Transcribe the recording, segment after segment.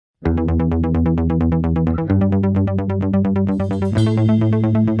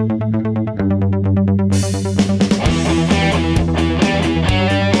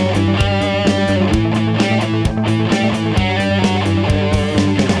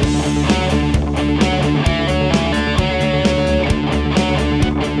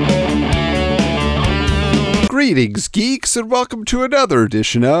Greetings, geeks, and welcome to another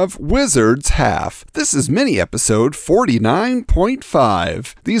edition of Wizard's Half. This is mini-episode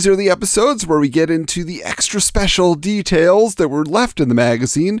 49.5. These are the episodes where we get into the extra special details that were left in the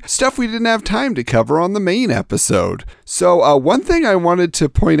magazine, stuff we didn't have time to cover on the main episode. So, one thing I wanted to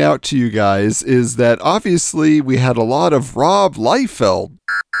point out to you guys is that obviously we had a lot of Rob Liefeld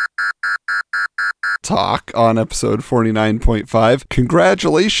talk on episode 49.5.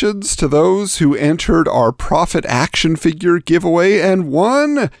 Congratulations to those who entered our Prophet action figure giveaway and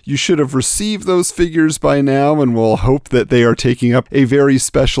won. You should have received those figures by now, and we'll hope that they are taking up a very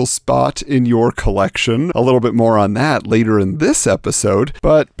special spot in your collection. A little bit more on that later in this episode.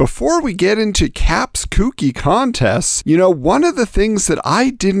 But before we get into Cap's kooky contests, one of the things that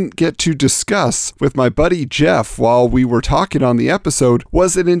I didn't get to discuss with my buddy Jeff while we were talking on the episode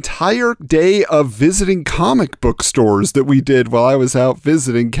was an entire day of visiting comic book stores that we did while I was out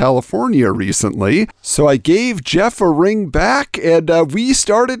visiting California recently. So I gave Jeff a ring back and we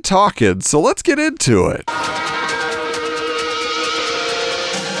started talking. So let's get into it.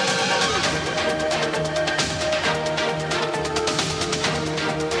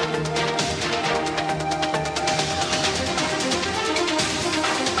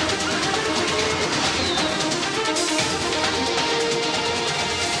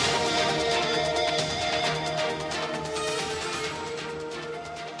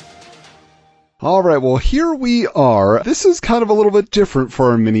 All right, well, here we are. This is kind of a little bit different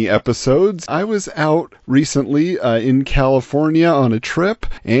for our mini episodes. I was out recently in California on a trip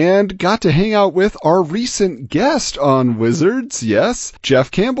and got to hang out with our recent guest on Wizards. Yes,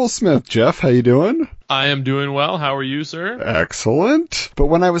 Jeff Campbell-Smith. Jeff, how you doing? I am doing well. How are you, sir? Excellent. But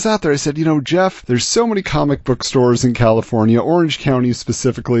when I was out there, I said, Jeff, there's so many comic book stores in California. Orange County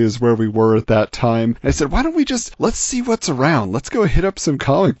specifically is where we were at that time. And I said, why don't we let's see what's around. Let's go hit up some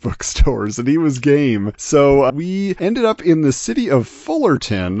comic book stores. And he was game. So we ended up in the city of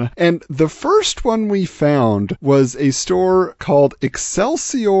Fullerton. And the first one we found was a store called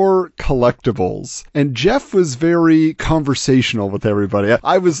Excelsior Collectibles. And Jeff was very conversational with everybody.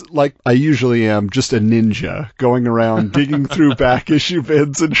 I was like I usually am, just a ninja going around digging through back issue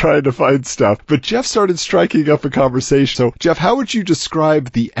bins and trying to find stuff. But Jeff started striking up a conversation. So, Jeff, how would you describe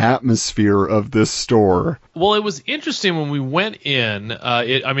the atmosphere of this store? Well, it was interesting when we went in.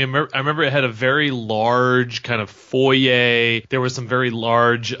 I remember it had a very large kind of foyer. There were some very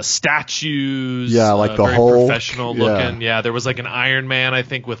large statues. Yeah, like the very Hulk. Professional looking. Yeah, there was like an Iron Man, I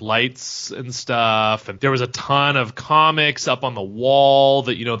think, with lights and stuff. And there was a ton of comics up on the wall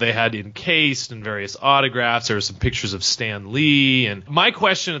that, they had encased and various autographs. There were some pictures of Stan Lee. And my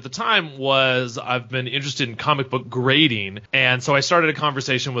question at the time was, I've been interested in comic book grading. And so I started a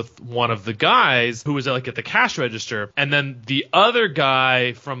conversation with one of the guys who was at the cash register. And then the other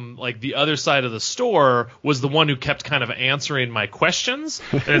guy from the other side of the store was the one who kept kind of answering my questions.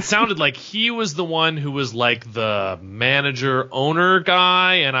 And it sounded like he was the one who was the manager owner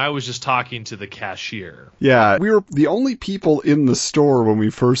guy. And I was just talking to the cashier. Yeah, we were the only people in the store when we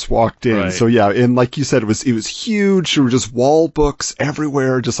first walked in. Right. So yeah, and like you said, it was huge. There were just wall books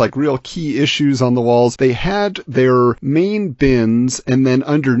everywhere, just real key issues on the walls. They had their main bins, and then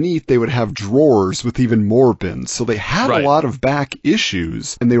underneath they would have drawers with even more bins. So they had a lot of back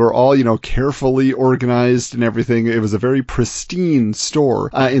issues, and they were all, carefully organized and everything. It was a very pristine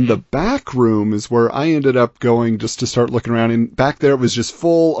store. In the back room is where I ended up going just to start looking around, and back there it was just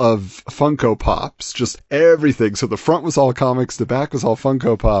full of Funko Pops, just everything. So the front was all comics, the back was all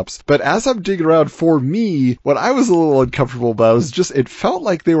Funko Pops. But as I'm digging around, for me, what I was a little uncomfortable about was just, it felt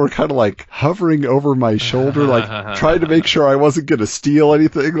like they were kind of hovering over my shoulder, trying to make sure I wasn't going to steal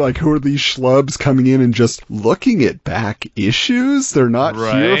anything. Who are these schlubs coming in and just looking at back issues? They're not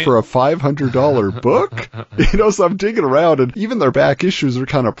here for a $500 book. So I'm digging around, and even their back issues are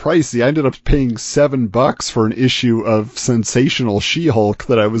kind of pricey. I ended up paying $7 for an issue of Sensational She-Hulk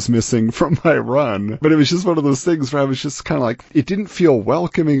that I was missing from my run. But it was just one of those things where I was just kind of it didn't feel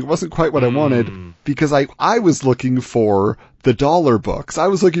welcoming. It wasn't quite what I wanted, because I was looking for the dollar books. I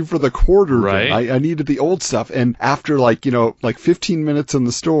was looking for the quarter right. bin. I needed the old stuff. And after 15 minutes in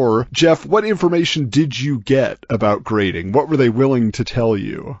the store, Jeff, what information did you get about grading? What were they willing to tell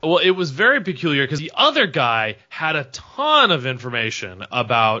you? Well, it was very peculiar because the other guy had a ton of information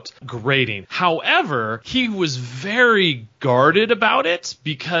about grading. However, he was very guarded about it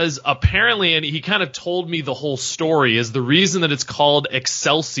because apparently, and he kind of told me the whole story, is the reason that it's called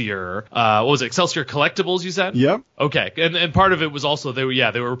Excelsior. What was it? Excelsior Collectibles, you said? Yep. Okay. And part of it was also they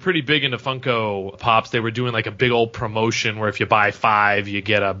were pretty big into Funko Pops. They were doing like a big old promotion where if you buy 5, you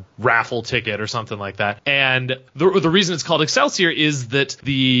get a raffle ticket or something like that. And the reason it's called Excelsior is that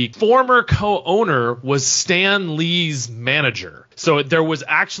the former co-owner was Stan Lee's manager. So there was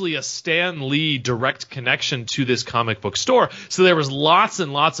actually a Stan Lee direct connection to this comic book store. So there was lots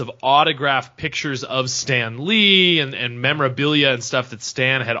and lots of autographed pictures of Stan Lee and memorabilia and stuff that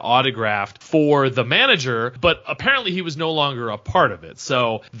Stan had autographed for the manager, but apparently he was no longer a part of it.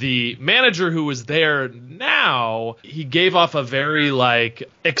 So the manager who was there now, he gave off a very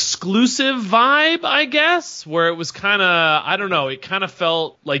exclusive vibe, I guess, where it was kind of, I don't know, it kind of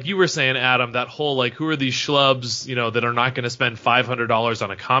felt like you were saying, Adam, that whole who are these schlubs, that are not going to spend $500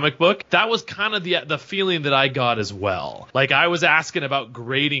 on a comic book. That was kind of the feeling that I got as well. I was asking about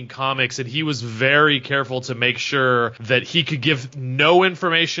grading comics, and he was very careful to make sure that he could give no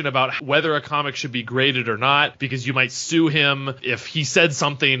information about whether a comic should be graded or not, because you might sue him if he said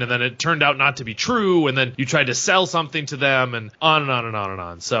something and then it turned out not to be true, and then you tried to sell something to them, and on and on and on and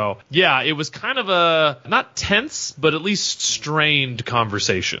on. So yeah, it was kind of a not tense, but at least strained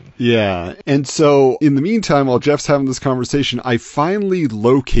conversation. Yeah. And so in the meantime, while Jeff's having this conversation, I finally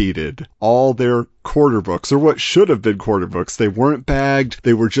located all their quarter books, or what should have been quarter books. They weren't bagged.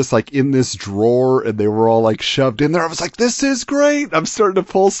 They were just in this drawer, and they were all shoved in there. I was like, this is great. I'm starting to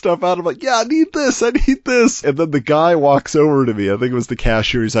pull stuff out. I'm like, yeah, I need this. And then the guy walks over to me. I think it was the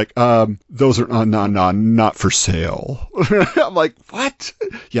cashier. He's like, those are not for sale. I'm like, what?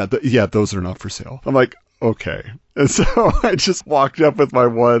 Yeah, those are not for sale. I'm like, okay. And so I just walked up with my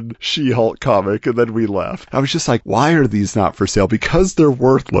one She-Hulk comic, and then we left. I was just like, why are these not for sale? Because they're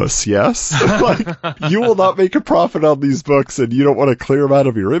worthless, yes? You will not make a profit on these books, and you don't want to clear them out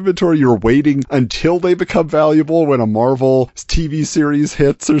of your inventory. You're waiting until they become valuable when a Marvel TV series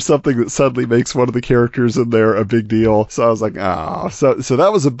hits or something that suddenly makes one of the characters in there a big deal. So I was like, So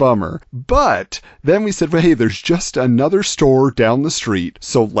that was a bummer. But then we said, well, hey, there's just another store down the street,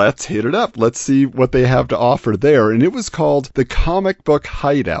 so let's hit it up. Let's see what they have to offer there. And it was called the Comic Book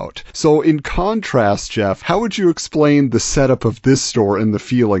Hideout. So in contrast, Jeff, how would you explain the setup of this store and the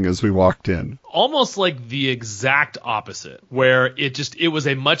feeling as we walked in? Almost like the exact opposite, where it was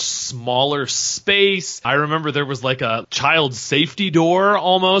a much smaller space. I remember there was a child safety door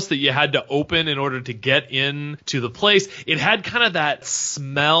almost that you had to open in order to get in to the place. It had kind of that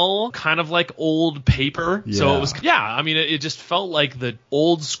smell, kind of like old paper. Yeah. So it was, it just felt like the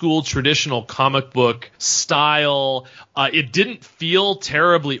old school traditional comic book style. It didn't feel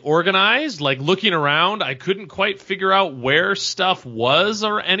terribly organized. Looking around, I couldn't quite figure out where stuff was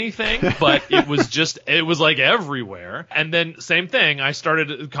or anything, but it was everywhere. And then same thing, I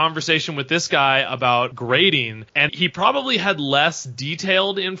started a conversation with this guy about grading, and he probably had less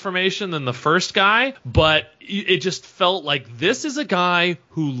detailed information than the first guy, but it just felt like this is a guy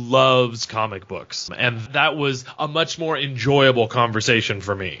who loves comic books. And that was a much more enjoyable conversation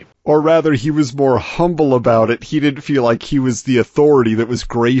for me. Or rather, he was more humble about it. He didn't feel like he was the authority that was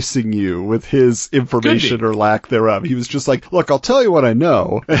gracing you with his information or lack thereof. He was just like, look, I'll tell you what I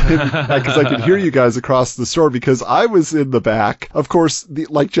know. Because I could hear you guys across the store, because I was in the back. Of course,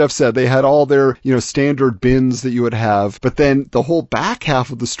 like Jeff said, they had all their, standard bins that you would have. But then the whole back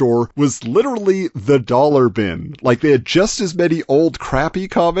half of the store was literally the dollar bin. They had just as many old crappy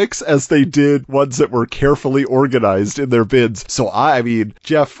comics as they did ones that were carefully organized in their bins. So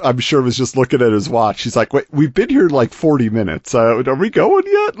Jeff, I'm sure, was just looking at his watch. He's like, wait, we've been here 40 minutes. Are we going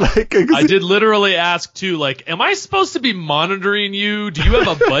yet? I did literally ask too, am I supposed to be monitoring you? Do you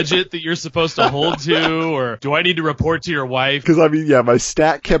have a budget that you're supposed to hold to? Or do I need to report to your wife? Because my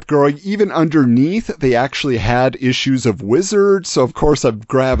stat kept growing. Even underneath, they actually had issues of Wizard. So of course I'm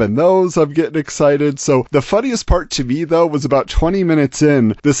grabbing those. I'm getting excited. So the funniest part to me, though, was about 20 minutes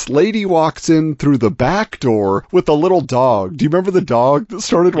in, this lady walks in through the back door with a little dog. Do you remember the dog that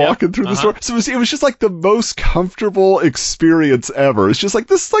started walking through the store? So it was just the most comfortable experience ever. It's just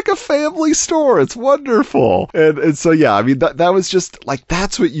this is a family store. It's wonderful. And so, that was just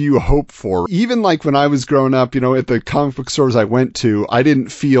that's what you hope for. Even when I was growing up, at the comic book stores I went to, I didn't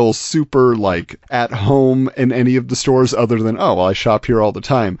feel super at home in any of the stores other than, I shop here all the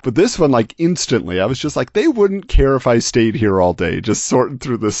time. But this one, instantly, I was just like, they wouldn't care if I stayed here all day just sorting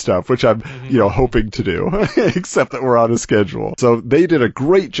through this stuff, which I'm, hoping to do, except that we're on a schedule. So they did a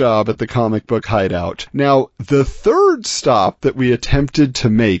great job at the Comic Book Hideout. Now, the third stop that we attempted to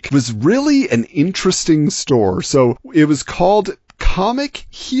make was really an interesting store. So it was called Comic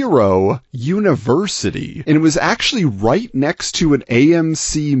Hero University, and it was actually right next to an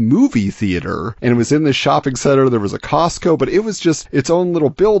AMC movie theater, and it was in the shopping center. There was a Costco, but it was just its own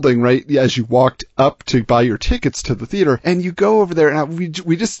little building right as you walked up to buy your tickets to the theater. And you go over there, and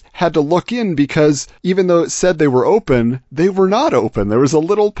we just had to look in, because even though it said they were open, they were not open. There was a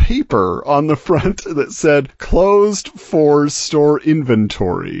little paper on the front that said closed for store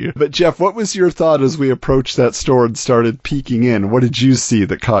inventory. But Jeff, what was your thought as we approached that store and started peeking in? What did you see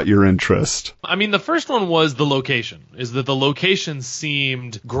that caught your interest? I mean, the first one was the location, is that the location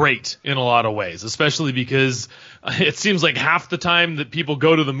seemed great in a lot of ways, especially because it seems like half the time that people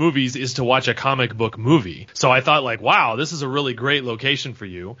go to the movies is to watch a comic book movie. So I thought, like, wow, this is a really great location for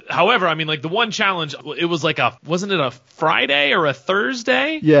you. However, I mean, like, the one challenge, it was like wasn't it a Friday or a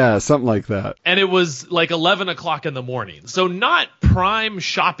Thursday? Yeah, something like that. And it was like 11 o'clock in the morning. So not prime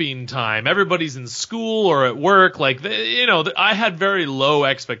shopping time. Everybody's in school or at work. Like, I had very low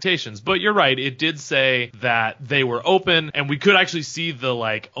expectations. But you're right. It did say that they were open, and we could actually see the,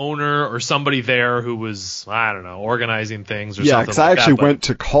 like, owner or somebody there who was, I don't know, organizing things or something. Yeah, because I actually went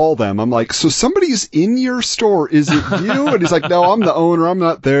to call them. I'm like, so somebody's in your store. Is it you? And he's like, no, I'm the owner. I'm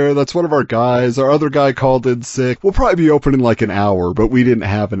not there. That's one of our guys. Our other guy called in sick. We'll probably be open in like an hour, but we didn't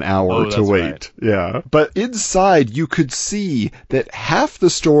have an hour to wait. Right. Yeah. But inside, you could see that half the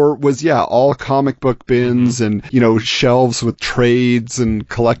store was, all comic book bins and, shelves with trades and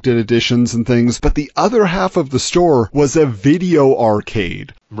collected editions and things. But the other half of the store was a video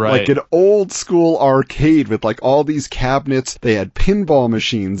arcade. Right. Like an old school arcade with like all these cabinets. They had pinball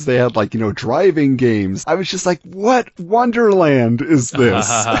machines. They had like, driving games. I was just like, what wonderland is this?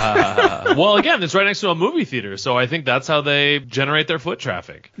 Well, again, it's right next to a movie theater. So I think that's how they generate their foot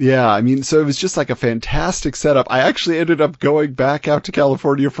traffic. Yeah. I mean, so it was just like a fantastic setup. I actually ended up going back out to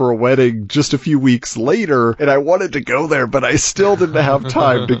California for a wedding just a few weeks later, and I wanted to go there, but I still didn't have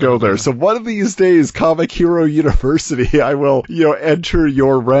time to go there. So one of these days, Comic Hero University, I will, enter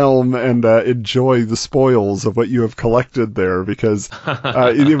your realm and enjoy the spoils of what you have collected there, because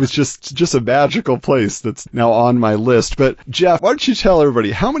it was just a magical place that's now on my list. But Jeff, why don't you tell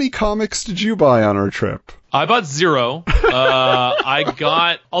everybody, how many comics did you buy on our trip? I bought 0.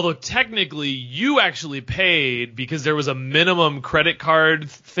 Although technically you actually paid because there was a minimum credit card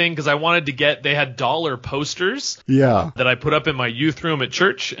thing, because I wanted to they had dollar posters that I put up in my youth room at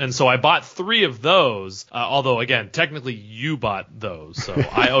church. And so I bought 3 of those. Although, again, technically you bought those. So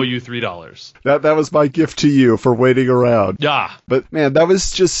I owe you $3. That was my gift to you for waiting around. Yeah. But man, that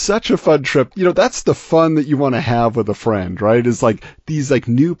was just such a fun trip. That's the fun that you want to have with a friend, right? Is like these like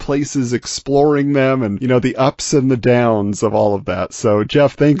new places, exploring them, and, the ups and the downs of all of that. So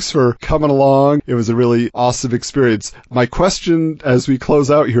Jeff, thanks for coming along. It was a really awesome experience. My question as we close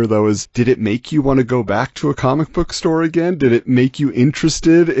out here, though, is did it make you want to go back to a comic book store again? Did it make you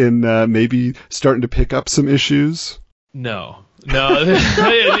interested in maybe starting to pick up some issues? No.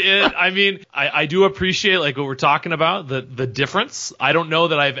 I mean, I do appreciate like what we're talking about, the difference. I don't know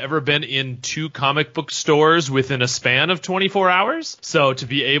that I've ever been in 2 comic book stores within a span of 24 hours. So to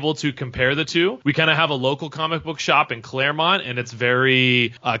be able to compare the two, we kind of have a local comic book shop in Claremont, and it's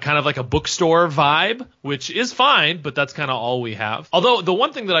very kind of like a bookstore vibe, which is fine, but that's kind of all we have. Although the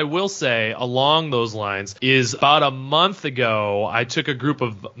one thing that I will say along those lines is about a month ago, I took a group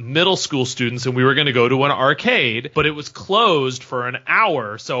of middle school students and we were going to go to an arcade, but it was closed for an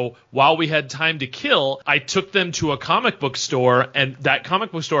hour. So while we had time to kill, I took them to a comic book store, and that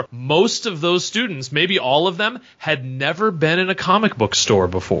comic book store, most of those students, maybe all of them, had never been in a comic book store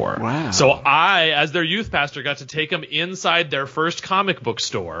before. Wow. So I, as their youth pastor, got to take them inside their first comic book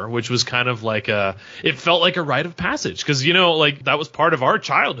store, which was kind of like it felt like a rite of passage, because, like that was part of our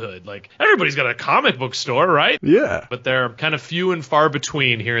childhood. Like everybody's got a comic book store, right? Yeah. But they're kind of few and far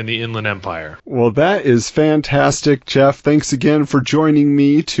between here in the Inland Empire. Well, that is fantastic, Jeff. Thanks again for joining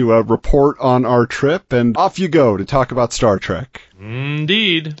me to report on our trip, and off you go to talk about Star Trek.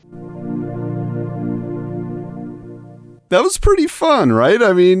 Indeed. That was pretty fun, right?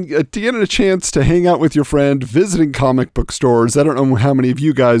 I mean, to get a chance to hang out with your friend, visiting comic book stores. I don't know how many of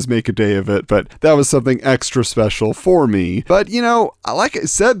you guys make a day of it, but that was something extra special for me. But, like I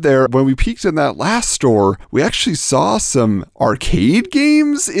said there, when we peeked in that last store, we actually saw some arcade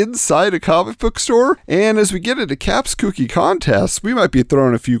games inside a comic book store. And as we get into Cap's Kooky Contests, we might be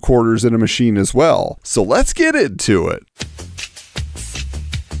throwing a few quarters in a machine as well. So let's get into it.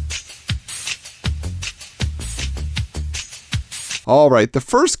 All right, the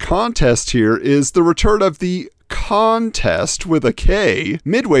first contest here is the return of the contest with a K.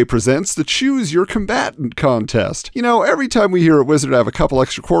 Midway presents the Choose Your Combatant contest. You know, every time we here at Wizard have a couple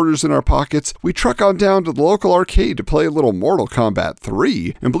extra quarters in our pockets, we truck on down to the local arcade to play a little Mortal Kombat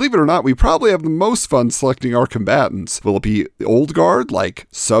 3. And believe it or not, we probably have the most fun selecting our combatants. Will it be the old guard like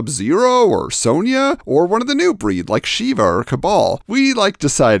Sub-Zero or Sonya, or one of the new breed like Shiva or Cabal? We like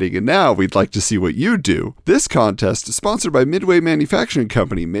deciding, and now we'd like to see what you do. This contest is sponsored by Midway Manufacturing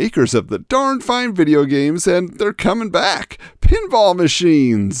Company, makers of the darn fine video games, and they're coming back. Pinball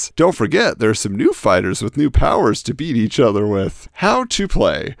machines! Don't forget, there are some new fighters with new powers to beat each other with. How to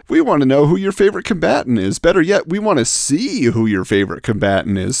play. We want to know who your favorite combatant is. Better yet, we want to see who your favorite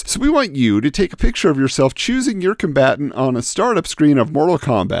combatant is. So we want you to take a picture of yourself choosing your combatant on a startup screen of Mortal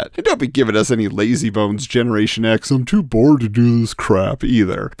Kombat. And don't be giving us any lazy bones Generation X, I'm too bored to do this crap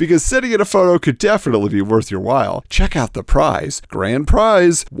either. Because sending in a photo could definitely be worth your while. Check out the prize. Grand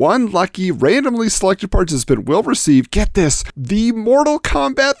prize. One lucky, randomly selected participant will receive, get this, the Mortal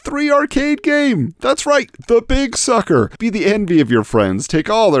Kombat 3 arcade game. That's right, the big sucker. Be the envy of your friends. Take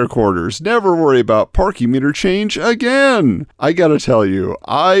all their quarters. Never worry about parking meter change again. I gotta tell you,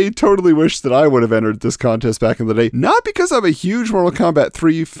 I totally wish that I would have entered this contest back in the day. Not because I'm a huge Mortal Kombat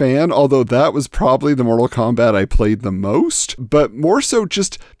 3 fan, although that was probably the Mortal Kombat I played the most, but more so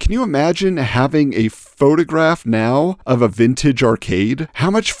just, can you imagine having a photograph now of a vintage arcade? How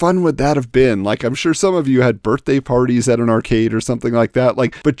much fun would that have been? Like, I'm sure some of you had birthday parties at an arcade or something like that.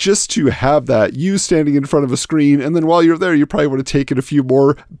 Like, but just to have that, you standing in front of a screen, and then while you're there, you probably would have taken a few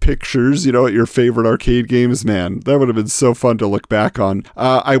more pictures, you know, at your favorite arcade games. Man, that would have been so fun to look back on.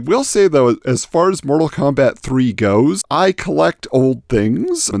 I will say though, as far as Mortal Kombat 3 goes, I collect old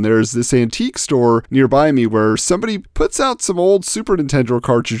things, and there's this antique store nearby me where somebody puts out some old Super Nintendo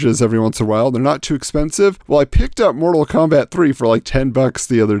cartridges every once in a while. They're not too expensive. Well, I picked up Mortal Kombat 3 for like $10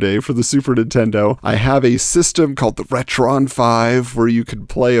 the other day for the Super Nintendo. I have a system called the Retron 5 where you can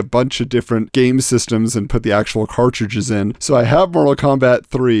play a bunch of different game systems and put the actual cartridges in. So I have Mortal Kombat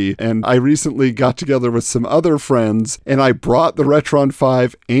 3, and I recently got together with some other friends and I brought the Retron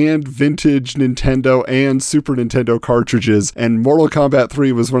 5 and vintage Nintendo and Super Nintendo cartridges, and Mortal Kombat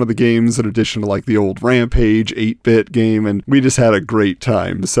 3 was one of the games in addition to like the old Rampage 8-bit game, and we just had a great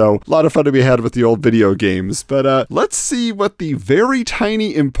time. So a lot of fun to be had with the old video games. But let's see what the very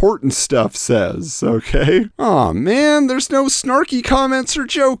tiny important stuff says, okay? Aw man, there's no snarky comments or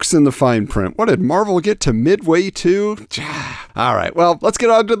jokes in the fine print. What did Marvel get to Midway to? Alright, well, let's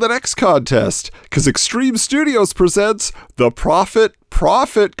get on to the next contest, because Extreme Studios presents the Profit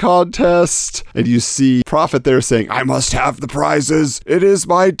contest. And you see Prophet there saying, I must have the prizes. It is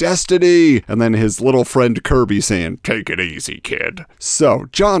my destiny. And then his little friend Kirby saying, take it easy, kid. So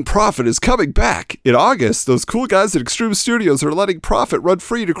John Prophet is coming back. In August, those cool guys at Extreme Studios are letting Prophet run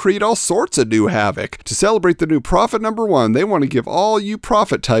free to create all sorts of new havoc. To celebrate the new Prophet #1, they want to give all you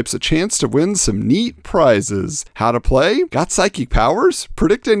Prophet types a chance to win some neat prizes. How to play? Got psychic powers?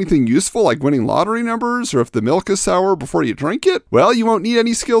 Predict anything useful like winning lottery numbers or if the milk is sour before you drink it? Well, you won't need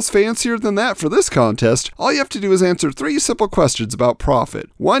any skills fancier than that for this contest. All you have to do is answer 3 simple questions about Prophet,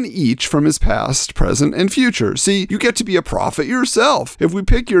 one each from his past, present, and future. See, you get to be a Prophet yourself. If we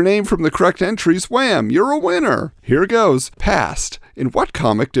pick your name from the correct entries, wham, you're a winner. Here goes. Past. In what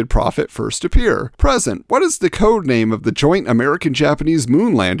comic did Prophet first appear? Present. What is the code name of the joint American-Japanese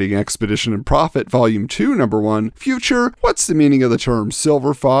moon landing expedition in Prophet Volume 2, Number 1? Future. What's the meaning of the term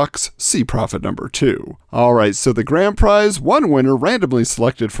Silver Fox? See Prophet Number 2. Alright, so the grand prize, one winner randomly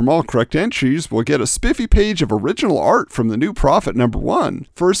selected from all correct entries will get a spiffy page of original art from the new Prophet #1.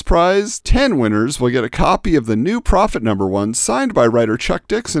 First prize, 10 winners will get a copy of the new Prophet #1 signed by writer Chuck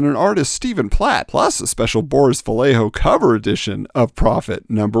Dixon and artist Stephen Platt, plus a special Boris Vallejo cover edition of Prophet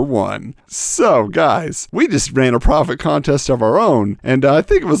 #1. So, guys, we just ran a Prophet contest of our own, and I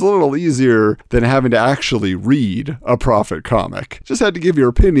think it was a little easier than having to actually read a Prophet comic. Just had to give your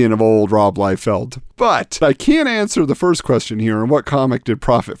opinion of old Rob Liefeld. But I can't answer the first question here. In what comic did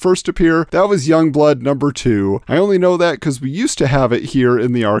Prophet first appear? That was Youngblood #2. I only know that because we used to have it here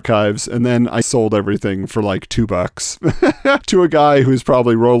in the archives, and then I sold everything for like $2 to a guy who's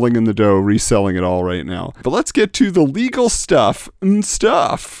probably rolling in the dough reselling it all right now. But let's get to the legal stuff and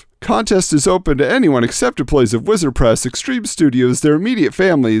stuff. Contest is open to anyone except employees of Wizard Press, Extreme Studios, their immediate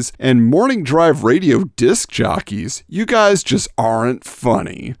families, and Morning Drive radio disc jockeys. You guys just aren't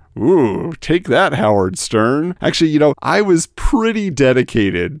funny. Ooh, take that, Howard Stern. Actually, you know, I was pretty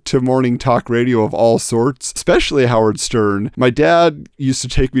dedicated to morning talk radio of all sorts, especially Howard Stern. My dad used to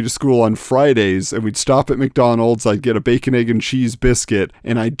take me to school on Fridays, and we'd stop at McDonald's, I'd get a bacon, egg, and cheese biscuit,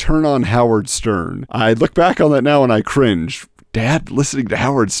 and I'd turn on Howard Stern. I look back on that now and I cringe. Dad listening to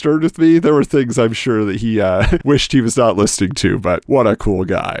Howard Stern with me? There were things I'm sure that he wished he was not listening to, but what a cool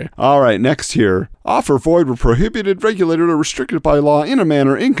guy. All right, next here. Offer void were prohibited, regulated, or restricted by law in a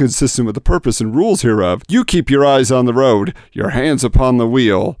manner inconsistent with the purpose and rules hereof. You keep your eyes on the road, your hands upon the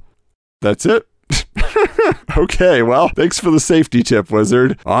wheel. That's it? Okay, well, thanks for the safety tip,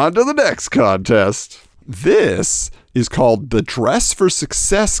 Wizard. On to the next contest. This is called the Dress for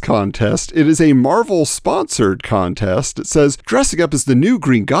Success contest. It is a Marvel-sponsored contest. It says, dressing up as the new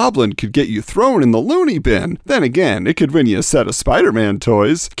Green Goblin could get you thrown in the loony bin. Then again, it could win you a set of Spider-Man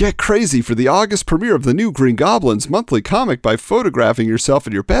toys. Get crazy for the August premiere of the new Green Goblin's monthly comic by photographing yourself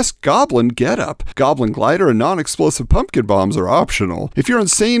in your best Goblin getup. Goblin glider and non-explosive pumpkin bombs are optional. If your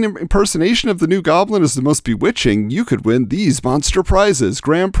insane impersonation of the new Goblin is the most bewitching, you could win these monster prizes.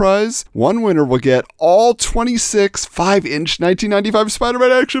 Grand prize, one winner will get all 26 5-inch 1995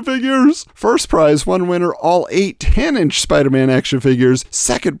 Spider-Man action figures. First prize, one winner, all 8 10-inch Spider-Man action figures.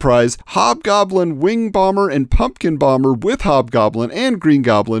 Second prize, Hobgoblin, Wing Bomber, and Pumpkin Bomber with Hobgoblin and Green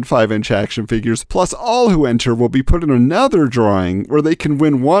Goblin 5-inch action figures. Plus, all who enter will be put in another drawing where they can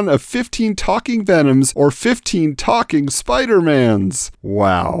win one of 15 talking Venoms or 15 talking Spider-Mans.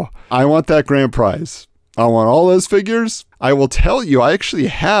 Wow. I want that grand prize. I want all those figures. I will tell you, I actually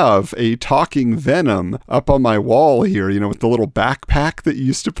have a talking Venom up on my wall here, with the little backpack that you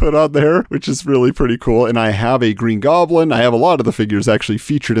used to put on there, which is really pretty cool. And I have a Green Goblin. I have a lot of the figures actually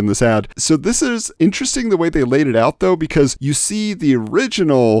featured in this ad. So this is interesting the way they laid it out, though, because you see the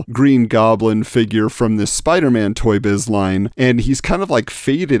original Green Goblin figure from this Spider-Man Toy Biz line, and he's kind of like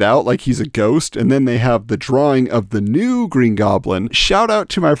faded out like he's a ghost. And then they have the drawing of the new Green Goblin. Shout out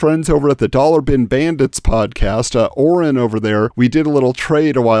to my friends over at the Dollar Bin Bandits podcast, Oren over there. We did a little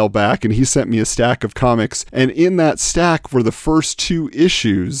trade a while back and he sent me a stack of comics, and in that stack were the first 2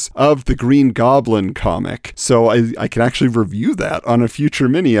 issues of the Green Goblin comic. So I can actually review that on a future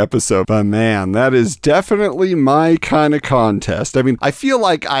mini episode. But man, that is definitely my kind of contest. I mean, I feel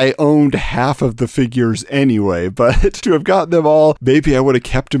like I owned half of the figures anyway, but to have gotten them all, maybe I would have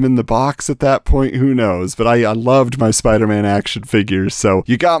kept them in the box at that point, who knows. But I loved my Spider-Man action figures, so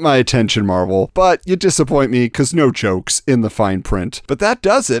you got my attention, Marvel. But you disappoint me because no jokes in the fine print. But that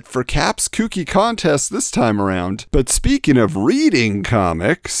does it for Cap's kooky contest this time around. But speaking of reading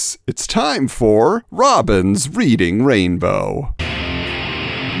comics, it's time for Robin's Reading Rainbow.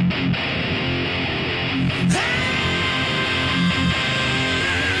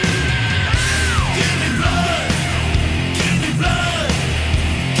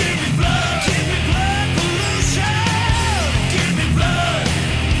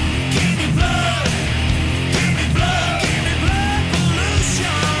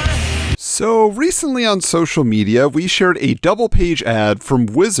 So recently on social media, we shared a double-page ad from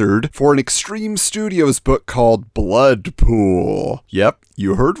Wizard for an Extreme Studios book called Blood Pool. Yep,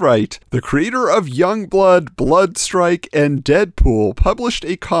 you heard right. The creator of Youngblood, Bloodstrike, and Deadpool published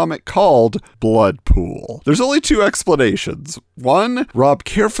a comic called Blood Pool. There's only 2 explanations. One, Rob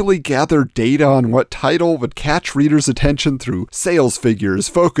carefully gathered data on what title would catch readers' attention through sales figures,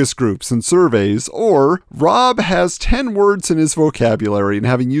 focus groups, and surveys, or Rob has 10 words in his vocabulary and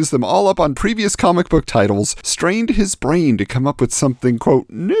having used them all up on previous comic book titles, strained his brain to come up with something, quote,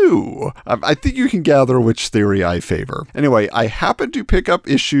 new. I think you can gather which theory I favor. Anyway, I happened to pick up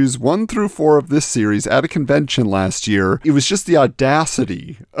issues 1 through 4 of this series at a convention last year. It was just the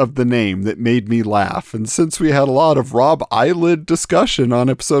audacity of the name that made me laugh, and since we had a lot of Rob Eyelid discussion on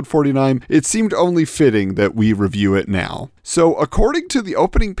episode 49, it seemed only fitting that we review it now. So, according to the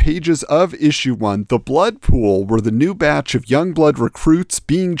opening pages of issue 1, the Blood Pool were the new batch of Youngblood recruits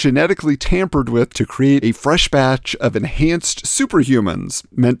being genetically tampered with to create a fresh batch of enhanced superhumans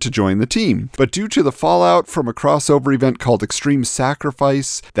meant to join the team. But due to the fallout from a crossover event called Extreme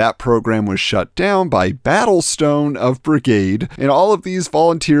Sacrifice, that program was shut down by Battlestone of Brigade, and all of these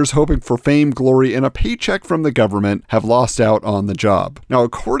volunteers hoping for fame, glory, and a paycheck from the government have lost out on the job. Now,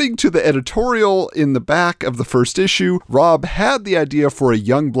 according to the editorial in the back of the first issue, Rob had the idea for a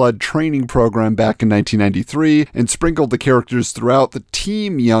Youngblood training program back in 1993 and sprinkled the characters throughout the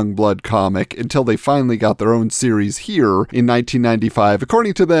Team Youngblood comic until they finally got their own series here in 1995,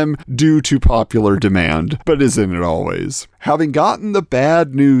 according to them, due to popular demand. But isn't it always? Having gotten the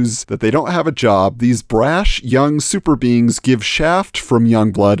bad news that they don't have a job, these brash young super beings give Shaft from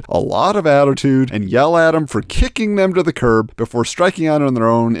Youngblood a lot of attitude and yell at him for kicking them to the curb before striking out on their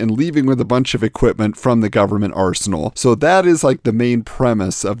own and leaving with a bunch of equipment from the government arsenal. So that is like the main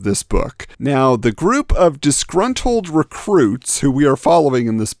premise of this book. Now, the group of disgruntled recruits who we are following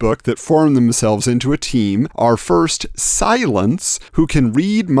in this book that form themselves into a team are first Silence, who can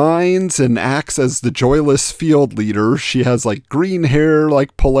read minds and acts as the joyless field leader. She has like green hair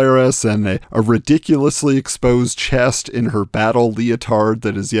like Polaris and a ridiculously exposed chest in her battle leotard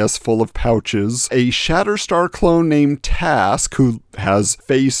that is, yes, full of pouches. A Shatterstar clone named Task, who has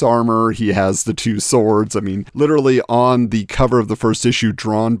face armor. He has the two swords. I mean, literally on the cover of the first issue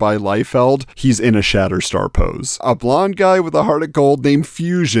drawn by Liefeld, he's in a Shatterstar pose. A blonde guy with a heart of gold named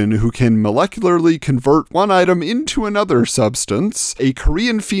Fusion, who can molecularly convert one item into another substance. A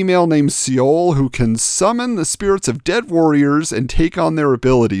Korean female named Seol, who can summon the spirits of dead warriors and take on their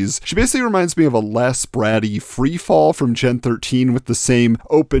abilities. She basically reminds me of a less bratty Freefall from Gen 13 with the same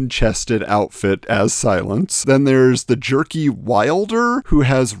open-chested outfit as Silence. Then there's the jerky Wilder, who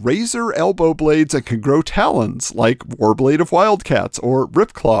has razor elbow blades and can grow talons, like Warblade of Wildcats or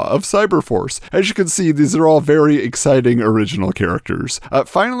Ripclaw of Cyberforce. As you can see, these are all very exciting original characters.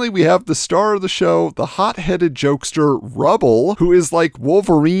 Finally, we have the star of the show, the hot-headed jokester Rubble, who is like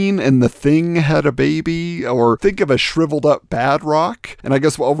Wolverine and the Thing had a baby, or think of a shriveled up Badrock. And I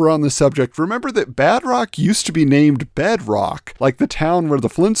guess while we're on the subject, remember that Badrock used to be named Bedrock, like the town where the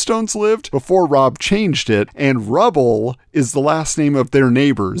Flintstones lived, before Rob changed it, and Rubble is the last name of their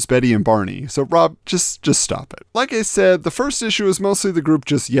neighbors, Betty and Barney. So Rob, just stop it. Like I said, the first issue is mostly the group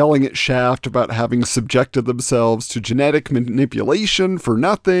just yelling at Shaft about having subjected themselves to genetic manipulation for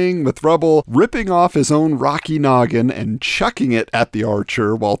nothing, with Rubble ripping off his own rocky noggin and chucking it at the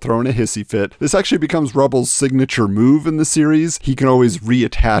Archer while throwing a hissy fit. This actually becomes Rubble's signature move in the series. He can always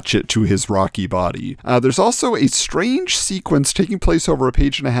reattach it to his rocky body. There's also a strange sequence taking place over a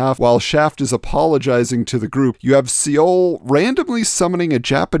page and a half while Shaft is apologizing to the group. You have Seol randomly summoning a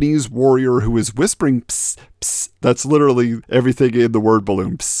Japanese warrior who is whispering psst, psst. That's literally everything in the word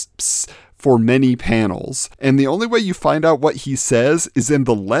balloon, psst, psst, for many panels. And the only way you find out what he says is in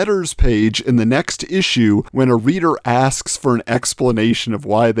the letters page in the next issue when a reader asks for an explanation of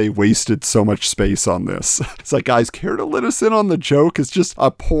why they wasted so much space on this. It's like, guys, care to let us in on the joke? It's just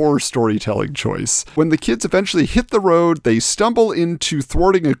a poor storytelling choice. When the kids eventually hit the road, they stumble into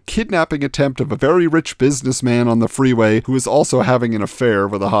thwarting a kidnapping attempt of a very rich businessman on the freeway who is also having an affair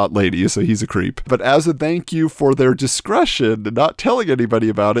with a hot lady, so he's a creep. But as a thank you for their discretion, not telling anybody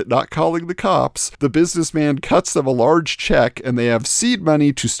about it, not calling the cops, the businessman cuts them a large check and they have seed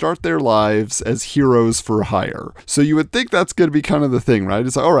money to start their lives as heroes for hire. So you would think that's going to be kind of the thing, right?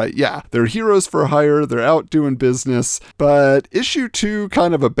 It's like, all right, yeah, they're heroes for hire, they're out doing business, but issue 2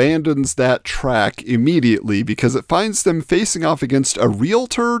 kind of abandons that track immediately because it finds them facing off against a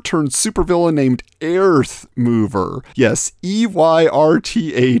realtor turned supervillain named Earth Mover. Yes,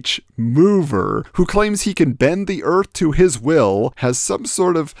 EYRTH Mover, who claims he can bend the earth to his will, has some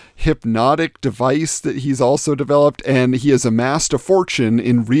sort of hypnotic device that he's also developed, and he has amassed a fortune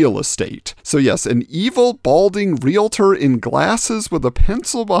in real estate. So yes, an evil, balding realtor in glasses with a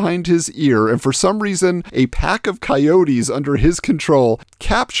pencil behind his ear, and for some reason, a pack of coyotes under his control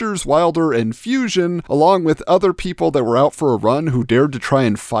captures Wilder and Fusion, along with other people that were out for a run who dared to try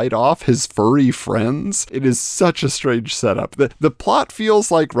and fight off his furry friends. It is such a strange setup. The plot feels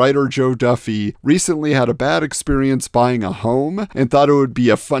like writer Joe Duffy recently had a bad experience buying a home and thought it would be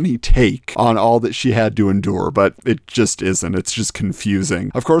a funny take on all that she had to endure, but it just isn't. It's just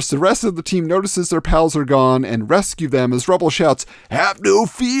confusing. Of course, the rest of the team notices their pals are gone and rescue them as Rubble shouts, "Have no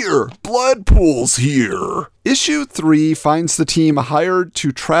fear! Bloodpool's here!" Issue 3 finds the team hired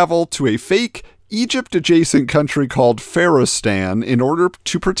to travel to a fake Egypt-adjacent country called Pharistan in order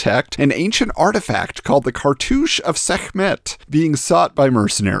to protect an ancient artifact called the Cartouche of Sekhmet being sought by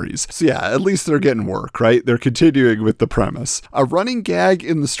mercenaries. So yeah, at least they're getting work, right? They're continuing with the premise. A running gag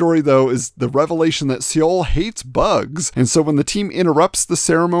in the story, though, is the revelation that Seol hates bugs, and so when the team interrupts the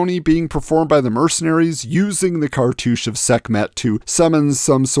ceremony being performed by the mercenaries using the Cartouche of Sekhmet to summon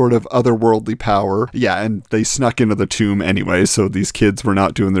some sort of otherworldly power, yeah, and they snuck into the tomb anyway, so these kids were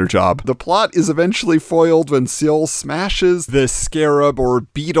not doing their job. The plot is eventually foiled when Seol smashes the scarab or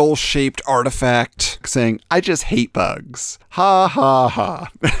beetle-shaped artifact, saying, "I just hate bugs." Ha ha ha.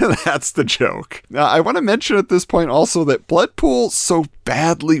 That's the joke. Now, I want to mention at this point also that Bloodpool so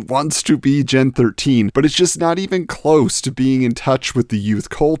badly wants to be Gen 13, but it's just not even close to being in touch with the youth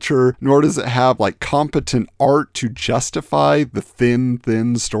culture, nor does it have like competent art to justify the thin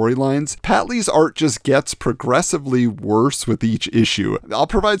storylines. Pat Lee's art just gets progressively worse with each issue. I'll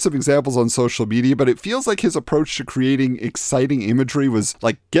provide some examples on social media, but it feels like his approach to creating exciting imagery was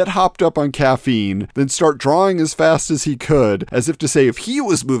like get hopped up on caffeine, then start drawing as fast as he could, as if to say if he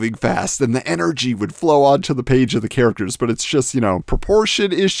was moving fast, then the energy would flow onto the page of the characters. But it's just,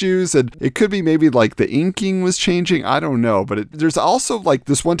 proportion issues, and it could be maybe like the inking was changing. I don't know. But there's also like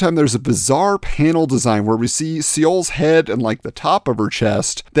this one time there's a bizarre panel design where we see Seol's head and like the top of her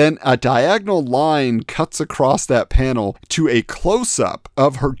chest. Then a diagonal line cuts across that panel to a close-up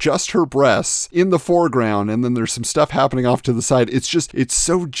of just her breasts in the foreground, and then there's some stuff happening off to the side. It's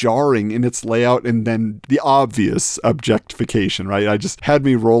so jarring in its layout, and then the obvious objectification, right? I just had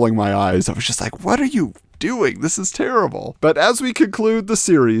me rolling my eyes. I was just like, what are you doing? This is terrible. But as we conclude the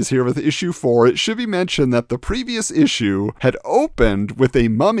series here with issue 4, it should be mentioned that the previous issue had opened with a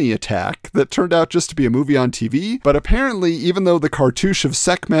mummy attack that turned out just to be a movie on TV, but apparently even though the cartouche of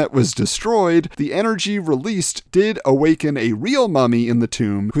Sekhmet was destroyed, the energy released did awaken a real mummy in the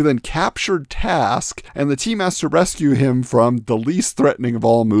tomb, who then captured Task, and the team has to rescue him from the least threatening of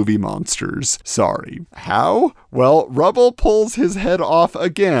all movie monsters. Sorry. How? Well, Rubble pulls his head off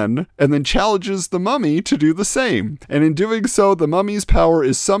again, and then challenges the mummy to do the same. And in doing so, the mummy's power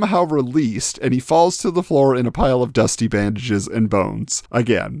is somehow released, and he falls to the floor in a pile of dusty bandages and bones.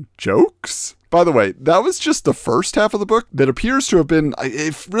 Again, jokes? By the way, that was just the first half of the book that appears to have been,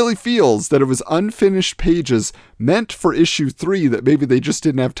 it really feels that it was unfinished pages meant for issue 3 that maybe they just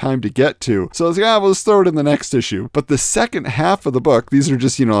didn't have time to get to. So I was like, we'll just throw it in the next issue. But the second half of the book, these are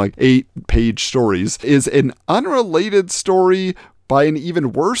just, like 8-page stories, is an unrelated story by an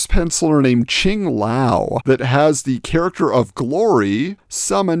even worse penciler named Ching Lao that has the character of Glory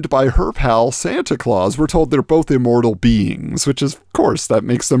summoned by her pal Santa Claus. We're told they're both immortal beings, which is, of course, that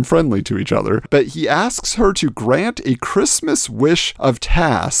makes them friendly to each other. But he asks her to grant a Christmas wish of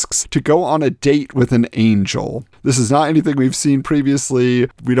Tasks to go on a date with an angel. This is not anything we've seen previously.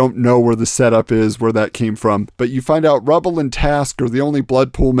 We don't know where the setup is, where that came from. But you find out Rubble and Task are the only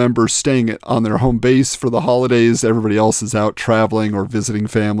Bloodpool members staying on their home base for the holidays. Everybody else is out traveling or visiting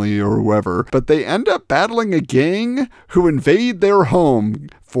family or whoever. But they end up battling a gang who invade their home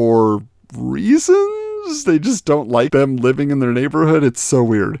for reasons. They just don't like them living in their neighborhood. It's so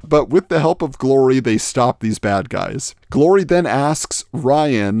weird. But with the help of Glory, they stop these bad guys. Glory then asks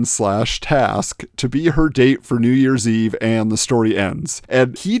Ryan/Task to be her date for New Year's Eve, and the story ends.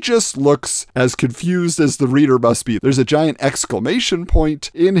 And he just looks as confused as the reader must be. There's a giant exclamation point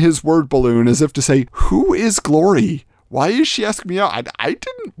in his word balloon as if to say, who is Glory? Why is she asking me out? I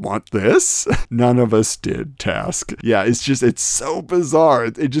didn't want this. None of us did, Task. Yeah, it's so bizarre.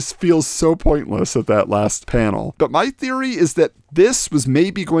 It just feels so pointless at that last panel. But my theory is that this was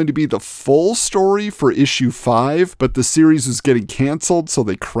maybe going to be the full story for issue 5, but the series was getting canceled, so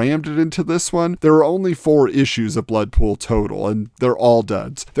they crammed it into this one. There are only 4 issues of Bloodpool total, and they're all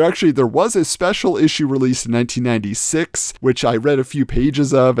duds. There was a special issue released in 1996, which I read a few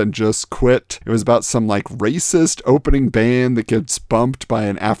pages of and just quit. It was about some racist opening band that gets bumped by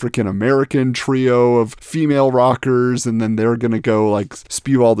an African-American trio of female rockers, and then they're gonna go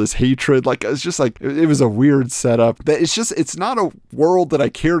spew all this hatred. It's just it was a weird setup. It's not a world that I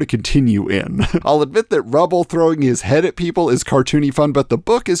care to continue in. I'll admit that Rubble throwing his head at people is cartoony fun, but the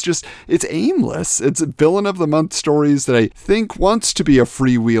book is it's aimless. It's a villain of the month stories that I think wants to be a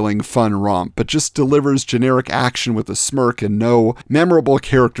freewheeling fun romp, but just delivers generic action with a smirk and no memorable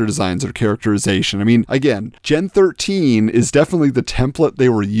character designs or characterization. I mean, again, Gen 13 is definitely the template they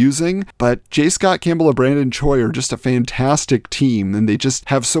were using, but J. Scott Campbell and Brandon Choi are just a fantastic team, and they just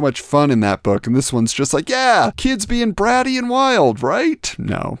have so much fun in that book, and this one's just kids being bratty and wild, right?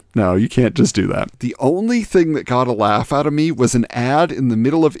 No, you can't just do that. The only thing that got a laugh out of me was an ad in the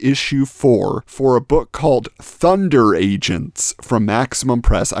middle of issue 4 for a book called Thunder Agents from Maximum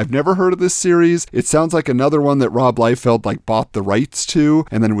Press. I've never heard of this series. It sounds like another one that Rob Liefeld bought the rights to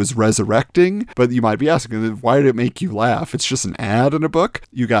and then was resurrecting, but you might be asking, why did it make you laugh? It's just an ad in a book.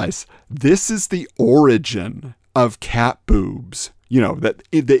 You guys, this is the origin of cat boobs.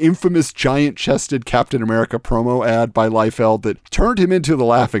 The infamous giant-chested Captain America promo ad by Liefeld that turned him into the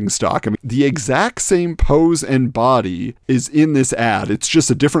laughingstock. I mean, the exact same pose and body is in this ad. It's just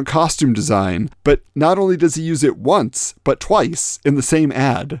a different costume design. But not only does he use it once, but twice in the same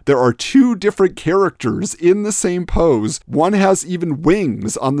ad. There are 2 different characters in the same pose. One has even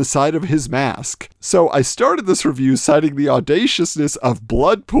wings on the side of his mask. So I started this review citing the audaciousness of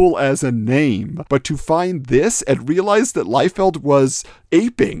Bloodpool as a name, but to find this and realize that Liefeld was was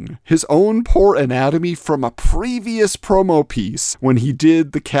aping his own poor anatomy from a previous promo piece when he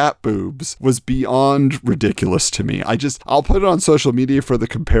did the cat boobs was beyond ridiculous to me. I'll put it on social media for the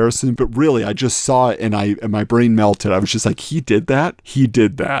comparison, but really I just saw it and my brain melted. I was just like, he did that? He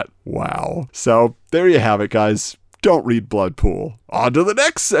did that. Wow. So there you have it, guys. Don't read Bloodpool. On to the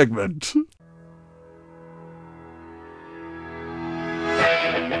next segment.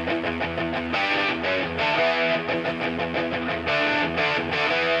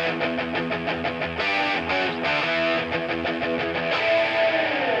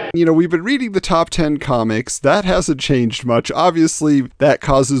 You know, we've been reading the top 10 comics. That hasn't changed much. Obviously, that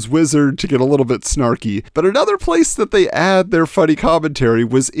causes Wizard to get a little bit snarky. But another place that they add their funny commentary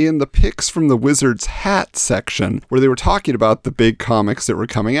was in the picks from the Wizard's Hat section, where they were talking about the big comics that were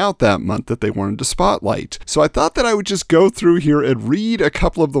coming out that month that they wanted to spotlight. So I thought that I would just go through here and read a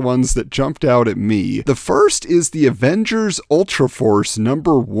couple of the ones that jumped out at me. The first is the Avengers Ultra Force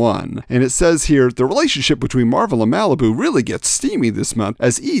 #1. And it says here, the relationship between Marvel and Malibu really gets steamy this month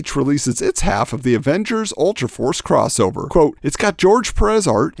as each releases its half of the Avengers Ultra Force crossover. Quote, it's got George Perez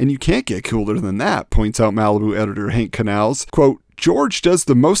art, and you can't get cooler than that, points out Malibu editor Hank Canals. Quote, George does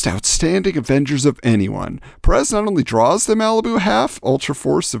the most outstanding Avengers of anyone. Perez not only draws the Malibu half, Ultra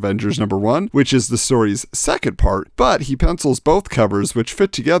Force Avengers #1, which is the story's second part, but he pencils both covers, which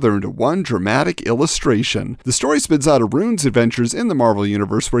fit together into one dramatic illustration. The story spins out of Rune's adventures in the Marvel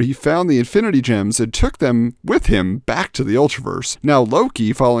Universe, where he found the Infinity Gems and took them with him back to the Ultraverse. Now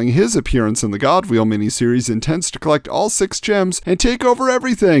Loki, following his appearance in the Godwheel miniseries, intends to collect all 6 gems and take over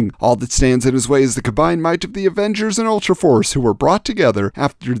everything. All that stands in his way is the combined might of the Avengers and Ultra Force, who were brought together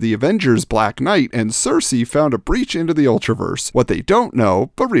after the Avengers Black Knight and Cersei found a breach into the Ultraverse. What they don't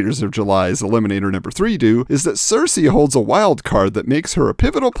know, but readers of July's Eliminator #3 do, is that Cersei holds a wild card that makes her a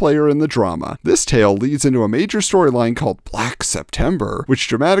pivotal player in the drama. This tale leads into a major storyline called Black September, which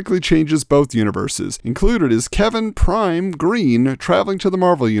dramatically changes both universes. Included is Kevin Prime Green traveling to the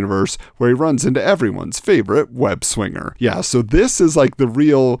Marvel Universe, where he runs into everyone's favorite web swinger. Yeah, so this is like the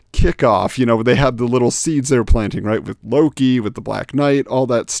real kickoff. You know, they had the little seeds they were planting, right? With Loki, with the Black Knight, all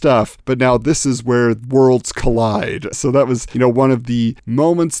that stuff. But now this is where worlds collide. So that was, one of the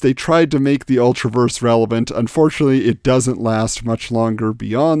moments they tried to make the Ultraverse relevant. Unfortunately, it doesn't last much longer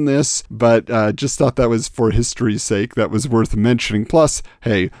beyond this, but just thought that was for history's sake. That was worth mentioning. Plus,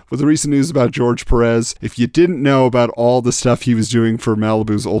 hey, with the recent news about George Perez, if you didn't know about all the stuff he was doing for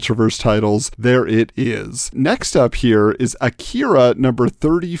Malibu's Ultraverse titles, there it is. Next up here is Akira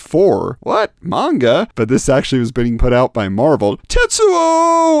 #34. What? Manga? But this actually was being put out by Marvel.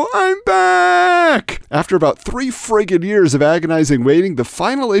 Tetsuo! I'm back! After about 3 friggin' years of agonizing waiting, the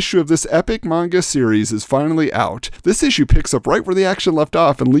final issue of this epic manga series is finally out. This issue picks up right where the action left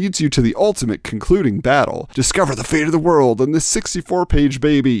off and leads you to the ultimate concluding battle. Discover the fate of the world in this 64-page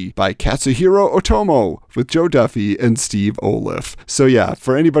baby by Katsuhiro Otomo with Joe Duffy and Steve Oliff. So yeah,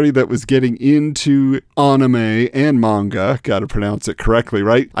 for anybody that was getting into anime and manga, gotta pronounce it correctly,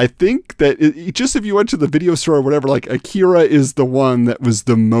 right? I think that just if you went to the video store or whatever, like Akira is the one that was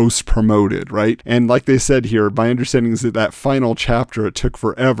the most promoted, right? And like they said here, my understanding is that final chapter, it took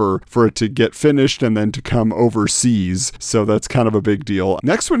forever for it to get finished and then to come overseas. So that's kind of a big deal.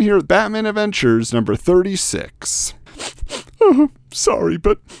 Next one here, Batman Adventures #36. Sorry,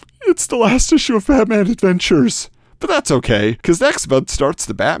 but it's the last issue of Batman Adventures. But that's okay, because next month starts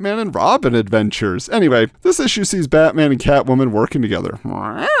the Batman and Robin adventures. Anyway, this issue sees Batman and Catwoman working together.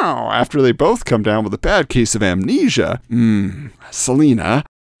 After they both come down with a bad case of amnesia. Selina,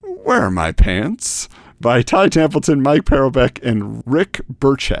 where are my pants? By Ty Templeton, Mike Parobeck, and Rick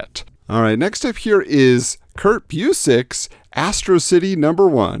Burchett. Alright, next up here is Kurt Busiek's Astro City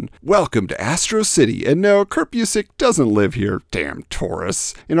 #1. Welcome to Astro City. And no, Kurt Busiek doesn't live here. Damn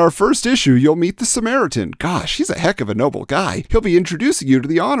Taurus. In our first issue, you'll meet the Samaritan. Gosh, he's a heck of a noble guy. He'll be introducing you to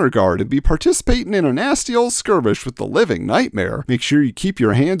the Honor Guard and be participating in a nasty old skirmish with the living Nightmare. Make sure you keep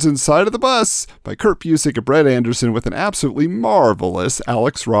your hands inside of the bus. By Kurt Busiek and Brett Anderson with an absolutely marvelous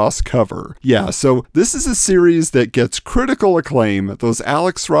Alex Ross cover. Yeah, so this is a series that gets critical acclaim. Those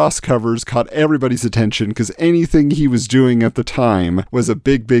Alex Ross covers caught everybody's attention because anything he was doing at the time was a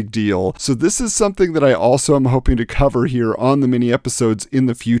big deal. So this is something that I also am hoping to cover here on the mini episodes in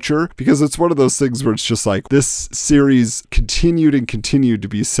the future, because it's one of those things where it's just like this series continued to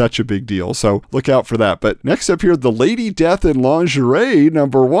be such a big deal. So look out for that. But next up here, the Lady Death in Lingerie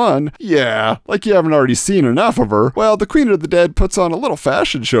 #1. Yeah, like you haven't already seen enough of her. Well, the Queen of the Dead puts on a little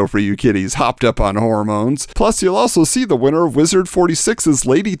fashion show for you kiddies hopped up on hormones. Plus, you'll also see the winner of Wizard 46's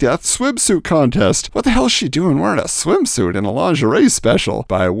Lady Death swimsuit contest. What the hell is she doing wearing a swimsuit issued in a lingerie special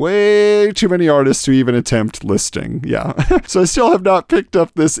by way too many artists to even attempt listing. Yeah. So I still have not picked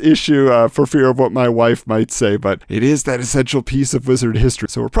up this issue for fear of what my wife might say, but it is that essential piece of Wizard history,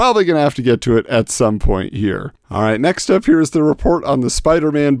 so we're probably going to have to get to it at some point here. All right, next up here is the report on the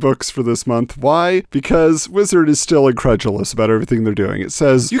Spider-Man books for this month. Why? Because Wizard is still incredulous about everything they're doing. It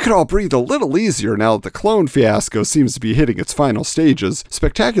says, you can all breathe a little easier now that the clone fiasco seems to be hitting its final stages.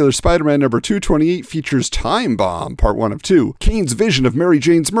 Spectacular Spider-Man number 228 features Time Bomb, part 1 of 2. Kane's vision of Mary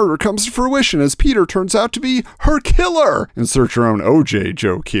Jane's murder comes to fruition as Peter turns out to be her killer. Insert your own OJ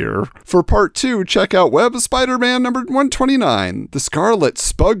joke here. For part 2, check out Web of Spider-Man number 129. The Scarlet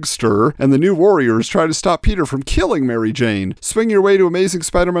Spugster and the New Warriors try to stop Peter from killing Mary Jane. Swing your way to Amazing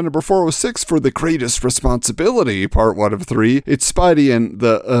Spider-Man number 406 for The Greatest Responsibility, part 1 of 3. It's Spidey and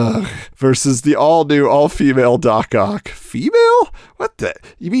the versus the all-new, all-female Doc Ock. Female? What the?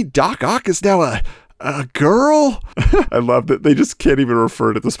 You mean Doc Ock is now a girl? I love that they just can't even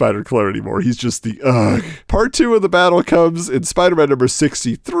refer to the Spider Clone anymore. He's just the ugh. Part 2 of the battle comes in Spider-Man number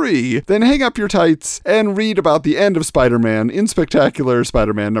 63. Then hang up your tights and read about the end of Spider-Man in Spectacular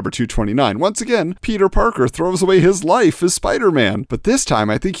Spider-Man number 229. Once again, Peter Parker throws away his life as Spider-Man, but this time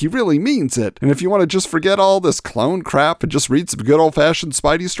I think he really means it. And if you want to just forget all this clone crap and just read some good old-fashioned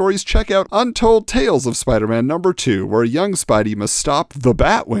Spidey stories, check out Untold Tales of Spider-Man number 2, where a young Spidey must stop the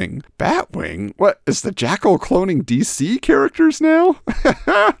Batwing. Batwing? What? Is the Jackal cloning DC characters now?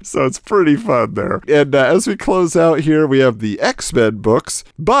 So it's pretty fun there. And as we close out here, we have the X-Men books.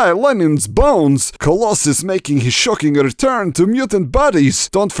 By Lenin's bones, Colossus making his shocking return to mutant bodies.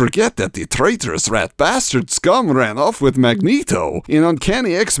 Don't forget that the traitorous rat bastard scum ran off with Magneto. In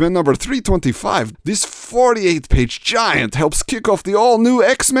Uncanny X-Men number 325, this 48-page giant helps kick off the all-new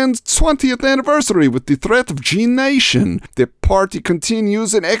X-Men's 20th anniversary with the threat of G-Nation. The party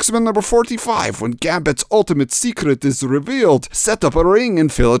continues in X-Men number 45 when Gambit's ultimate secret is revealed. Set up a ring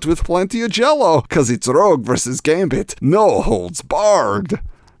and fill it with plenty of Jell-O, cause it's Rogue versus Gambit. No holds barred.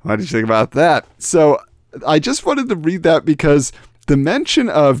 What do you think about that? So I just wanted to read that because the mention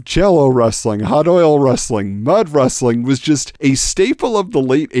of Jell-O wrestling, hot oil wrestling, mud wrestling was just a staple of the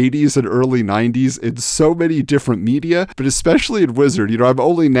late 80s and early 90s in so many different media, but especially in Wizard. I'm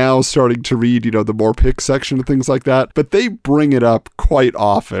only now starting to read, the more pick section and things like that, but they bring it up quite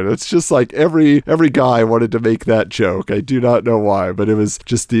often. It's just like every guy wanted to make that joke. I do not know why, but it was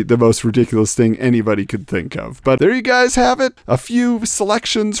just the most ridiculous thing anybody could think of. But there you guys have it. A few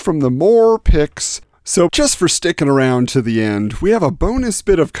selections from the more picks. So just for sticking around to the end, we have a bonus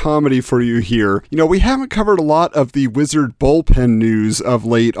bit of comedy for you here. We haven't covered a lot of the Wizard bullpen news of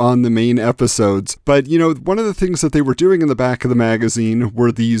late on the main episodes, but one of the things that they were doing in the back of the magazine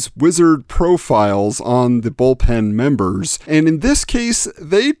were these Wizard profiles on the bullpen members. And in this case,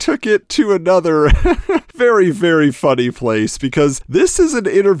 they took it to another very, very funny place, because this is an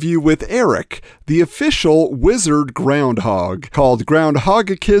interview with Eric, the official Wizard groundhog, called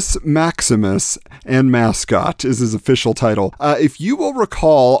Groundhogicus Maximus, and mascot is his official title. If you will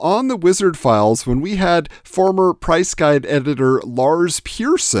recall, on the Wizard Files, when we had former Price Guide editor Lars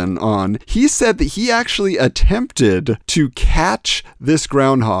Pearson on, he said that he actually attempted to catch this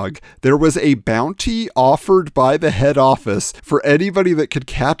groundhog. There was a bounty offered by the head office for anybody that could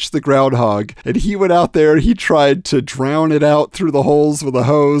catch the groundhog, and he went out there, he tried to drown it out through the holes with a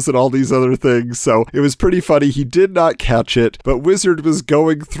hose and all these other things, so it was pretty funny. He did not catch it, but Wizard was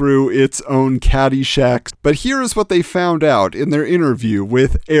going through its own Caddyshack. But here is what they found out in their interview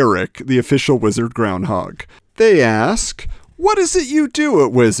with Eric, the official Wizard groundhog. They ask, "What is it you do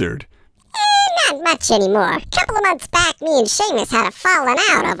at Wizard?" Not much anymore. A couple of months back, me and Seamus had a falling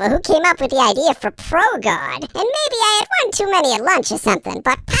out over who came up with the idea for ProGuard. And maybe I had one too many at lunch or something,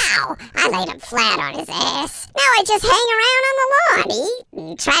 but pow! I laid him flat on his ass. Now I just hang around on the lawn, eat,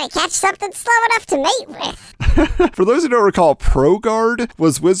 and try to catch something slow enough to mate with. For those who don't recall, ProGuard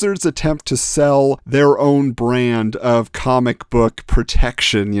was Wizard's attempt to sell their own brand of comic book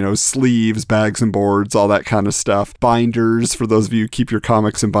protection, sleeves, bags and boards, all that kind of stuff. Binders, for those of you who keep your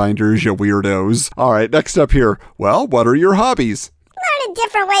comics in binders, you weirdos. All right, next up here. Well, what are your hobbies? Learning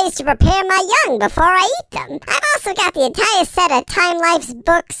different ways to prepare my young before I eat them. I've also got the entire set of Time Life's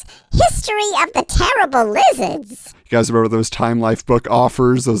books, History of the Terrible Lizards. You guys remember those Time Life book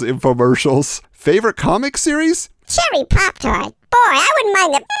offers, those infomercials? Favorite comic series? Cherry Pop-Tart. Boy, I wouldn't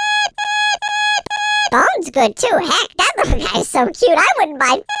mind the... Bone's good too. Heck, that little guy's so cute, I wouldn't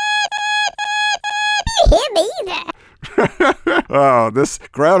mind... him either. Oh, this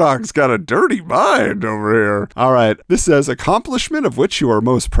groundhog's got a dirty mind over here. All right, this says, accomplishment of which you are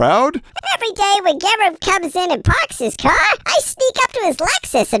most proud? Every day when Gareth comes in and parks his car, I sneak up to his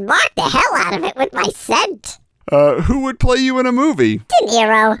Lexus and mark the hell out of it with my scent. Who would play you in a movie? De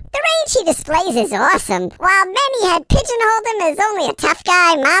Niro. The range he displays is awesome. While many had pigeonholed him as only a tough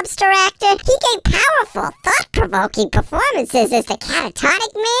guy mobster actor, he gave powerful, thought-provoking performances as the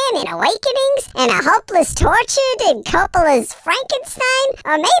catatonic man in Awakenings, and a hopeless tortured in Coppola's Frankenstein,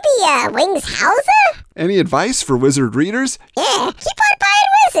 or maybe Wings Hauser? Any advice for Wizard readers? Yeah, keep on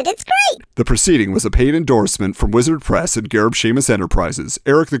buying Wizard, it's great. The proceeding was a paid endorsement from Wizard Press and Garib Shamus Enterprises.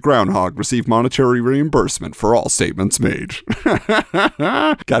 Eric the Groundhog received monetary reimbursement for all statements made.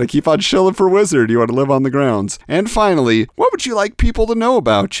 Gotta keep on shilling for Wizard. You want to live on the grounds. And finally, what would you like people to know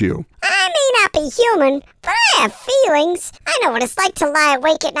about you? I may not be human, but I have feelings. I know what it's like to lie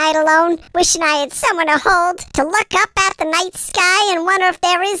awake at night alone, wishing I had someone to hold, to look up at the night sky and wonder if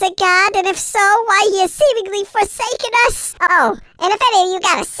there is a God, and if so, why he has seemingly forsaken us. Oh, and if any of you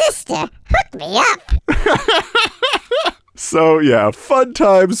got a sister, hook me up. So, yeah, fun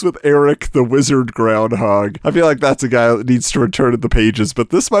times with Eric the Wizard Groundhog. I feel like that's a guy that needs to return to the pages,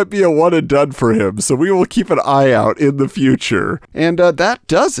 but this might be a one and done for him, so we will keep an eye out in the future. And that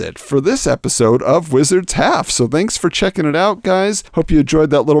does it for this episode of Wizard's Half. So thanks for checking it out, guys. Hope you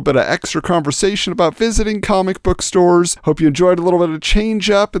enjoyed that little bit of extra conversation about visiting comic book stores. Hope you enjoyed a little bit of change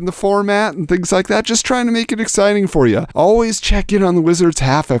up in the format and things like that. Just trying to make it exciting for you. Always check in on the Wizard's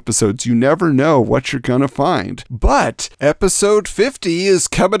Half episodes. You never know what you're gonna find. But episode 50 is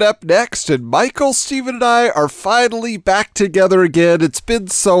coming up next, and Michael, Steven, and I are finally back together again. It's been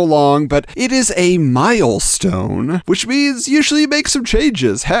so long, but it is a milestone, which means usually you make some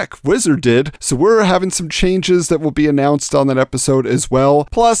changes. Heck, Wizard did, so we're having some changes that will be announced on that episode as well.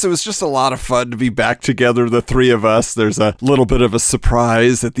 Plus, it was just a lot of fun to be back together, the three of us. There's a little bit of a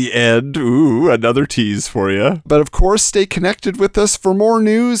surprise at the end. Ooh, another tease for you. But of course, stay connected with us for more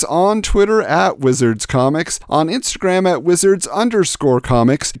news on Twitter at Wizards Comics, on Instagram at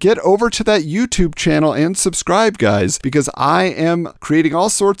Wizards_comics. Get over to that YouTube channel and subscribe, guys, because I am creating all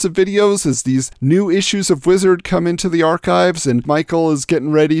sorts of videos as these new issues of Wizard come into the archives, and Michael is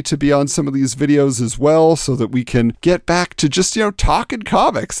getting ready to be on some of these videos as well, so that we can get back to just, talking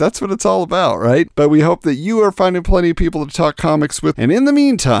comics. That's what it's all about, right? But we hope that you are finding plenty of people to talk comics with, and in the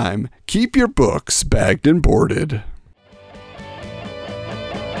meantime, keep your books bagged and boarded.